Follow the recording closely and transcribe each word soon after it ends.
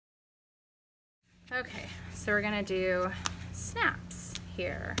Okay, so we're gonna do snaps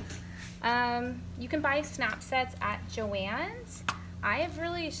here. You can buy snap sets at Joann's. I have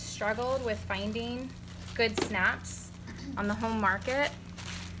really struggled with finding good snaps on the home market.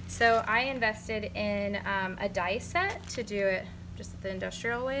 So I invested in a die set to do it just the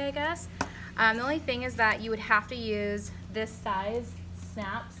industrial way, I guess. The only thing is that you would have to use this size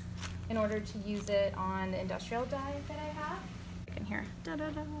snaps in order to use it on the industrial die that I have. In here,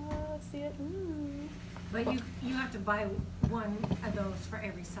 see it? Ooh. But you have to buy one of those for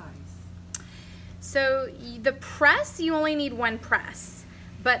every size. So the press, you only need one press,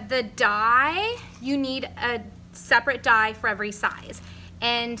 but the die, you need a separate die for every size.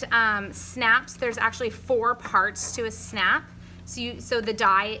 And snaps, there's actually 4 parts to a snap. So the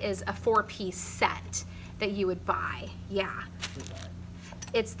die is a 4-piece set that you would buy. Yeah.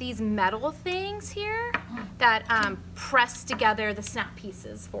 It's these metal things here that press together the snap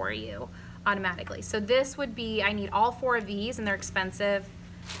pieces for you automatically. So this would be, I need all 4 of these, and they're expensive.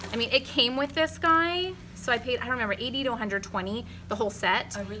 I mean, it came with this guy, so I paid, I don't remember, 80 to 120, the whole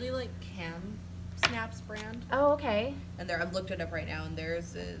set. I really like Cam Snaps brand. Oh, okay. And I've looked it up right now, and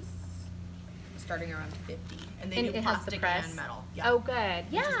theirs is starting around 50. And they do it plastic has the and metal. Yeah. Oh, good.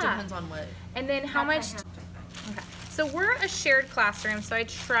 Yeah. It just depends on what. And then how much? Okay. So we're a shared classroom, so I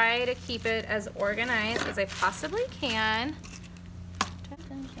try to keep it as organized as I possibly can.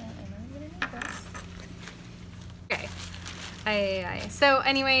 Okay. So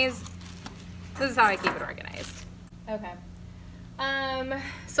anyways, this is how I keep it organized. Okay.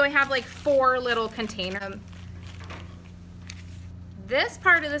 So I have like 4 little containers. This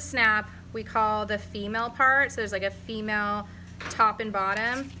part of the snap we call the female part. So there's like a female top and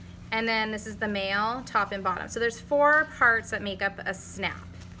bottom. And then this is the male top and bottom. So there's 4 parts that make up a snap.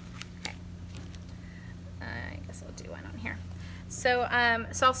 Okay. I guess I'll do one on here. So,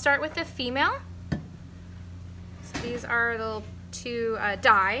 so I'll start with the female. So these are the 2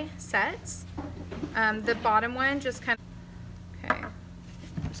 die sets. The bottom one just kind of, okay,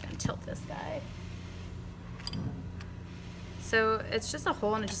 I'm just gonna tilt this guy. So it's just a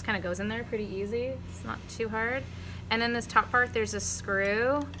hole and it just kind of goes in there pretty easy. It's not too hard. And then this top part, there's a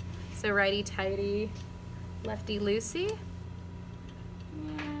screw. So righty-tighty, lefty-loosey.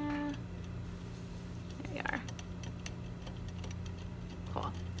 Yeah. There we are.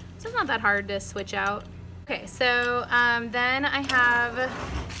 Cool. So it's not that hard to switch out. Okay, so then I have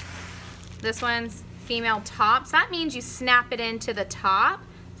this one's female top. So that means you snap it into the top.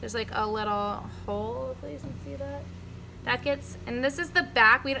 So there's like a little hole, if you can see that. That gets, and this is the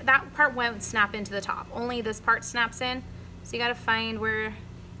back. That part won't snap into the top. Only this part snaps in. So you gotta find where,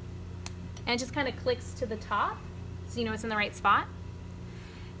 and it just kind of clicks to the top, so you know it's in the right spot.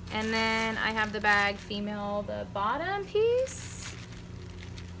 And then I have the bag female, the bottom piece.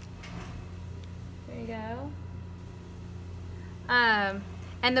 There you go.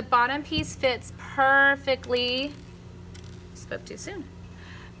 And the bottom piece fits perfectly, spoke too soon,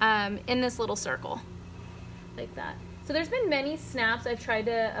 in this little circle, like that. So there's been many snaps I've tried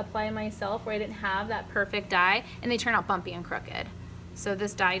to apply myself where I didn't have that perfect die, and they turn out bumpy and crooked. So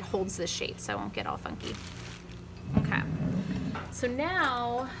this die holds this shape, so it won't get all funky. Okay. So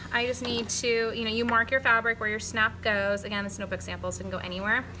now I just need to, you mark your fabric where your snap goes. Again, this notebook sample, so it can go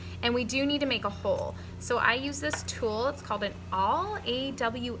anywhere. And we do need to make a hole. So I use this tool, it's called an awl,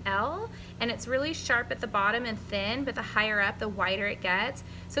 A-W-L, and it's really sharp at the bottom and thin, but the higher up, the wider it gets.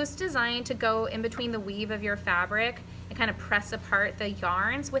 So it's designed to go in between the weave of your fabric and kind of press apart the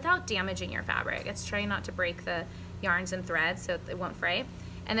yarns without damaging your fabric. It's trying not to break the yarns and threads so it won't fray.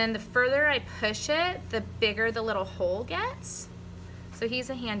 And then the further I push it, the bigger the little hole gets. So he's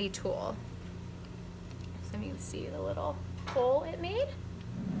a handy tool. So you can see the little hole it made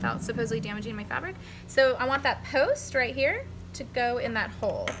without supposedly damaging my fabric. So I want that post right here to go in that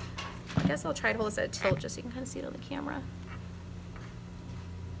hole. I guess I'll try to hold this at a tilt just so you can kind of see it on the camera.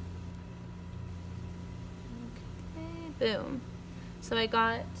 Okay, boom. So I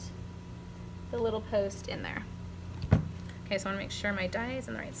got the little post in there. Okay, so I want to make sure my die is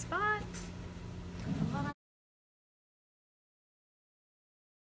in the right spot.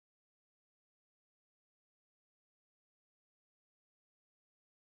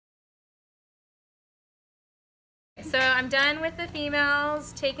 So I'm done with the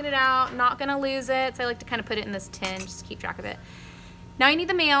females, taking it out, not gonna lose it. So I like to kind of put it in this tin, just keep track of it. Now I need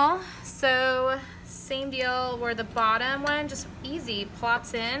the male. So same deal where the bottom one just easy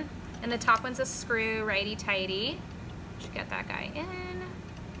plops in and the top one's a screw, righty-tighty. Should get that guy in.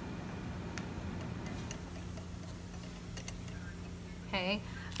 Okay,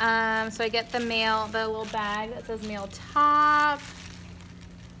 so I get the male, the little bag that says male top.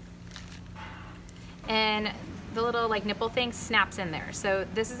 and the little like nipple thing snaps in there. So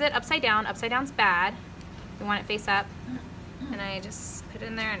this is it upside down. Upside down's bad. You want it face up. And I just put it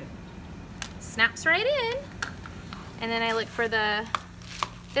in there and snaps right in. And then I look for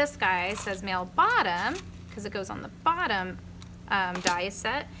this guy says male bottom because it goes on the bottom die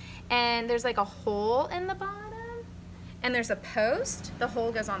set. And there's like a hole in the bottom. And there's a post. The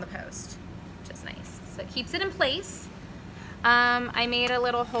hole goes on the post, which is nice. So it keeps it in place. I made a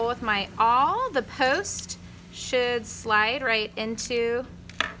little hole with my awl. The post should slide right into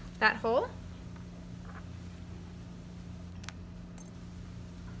that hole.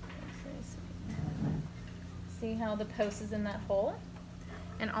 See how the post is in that hole?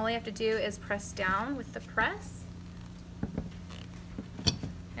 And all I have to do is press down with the press.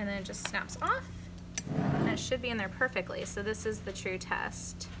 And then it just snaps off. And it should be in there perfectly. So this is the true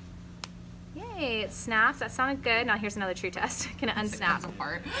test. Yay, it snaps. That sounded good. Now here's another true test. Can it unsnap? It comes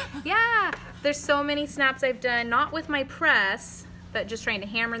apart. Yeah, there's so many snaps I've done, not with my press, but just trying to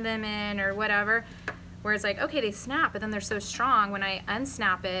hammer them in or whatever, where it's like, okay, they snap, but then they're so strong. When I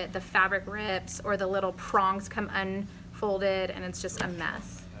unsnap it, the fabric rips or the little prongs come unfolded and it's just a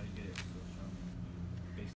mess.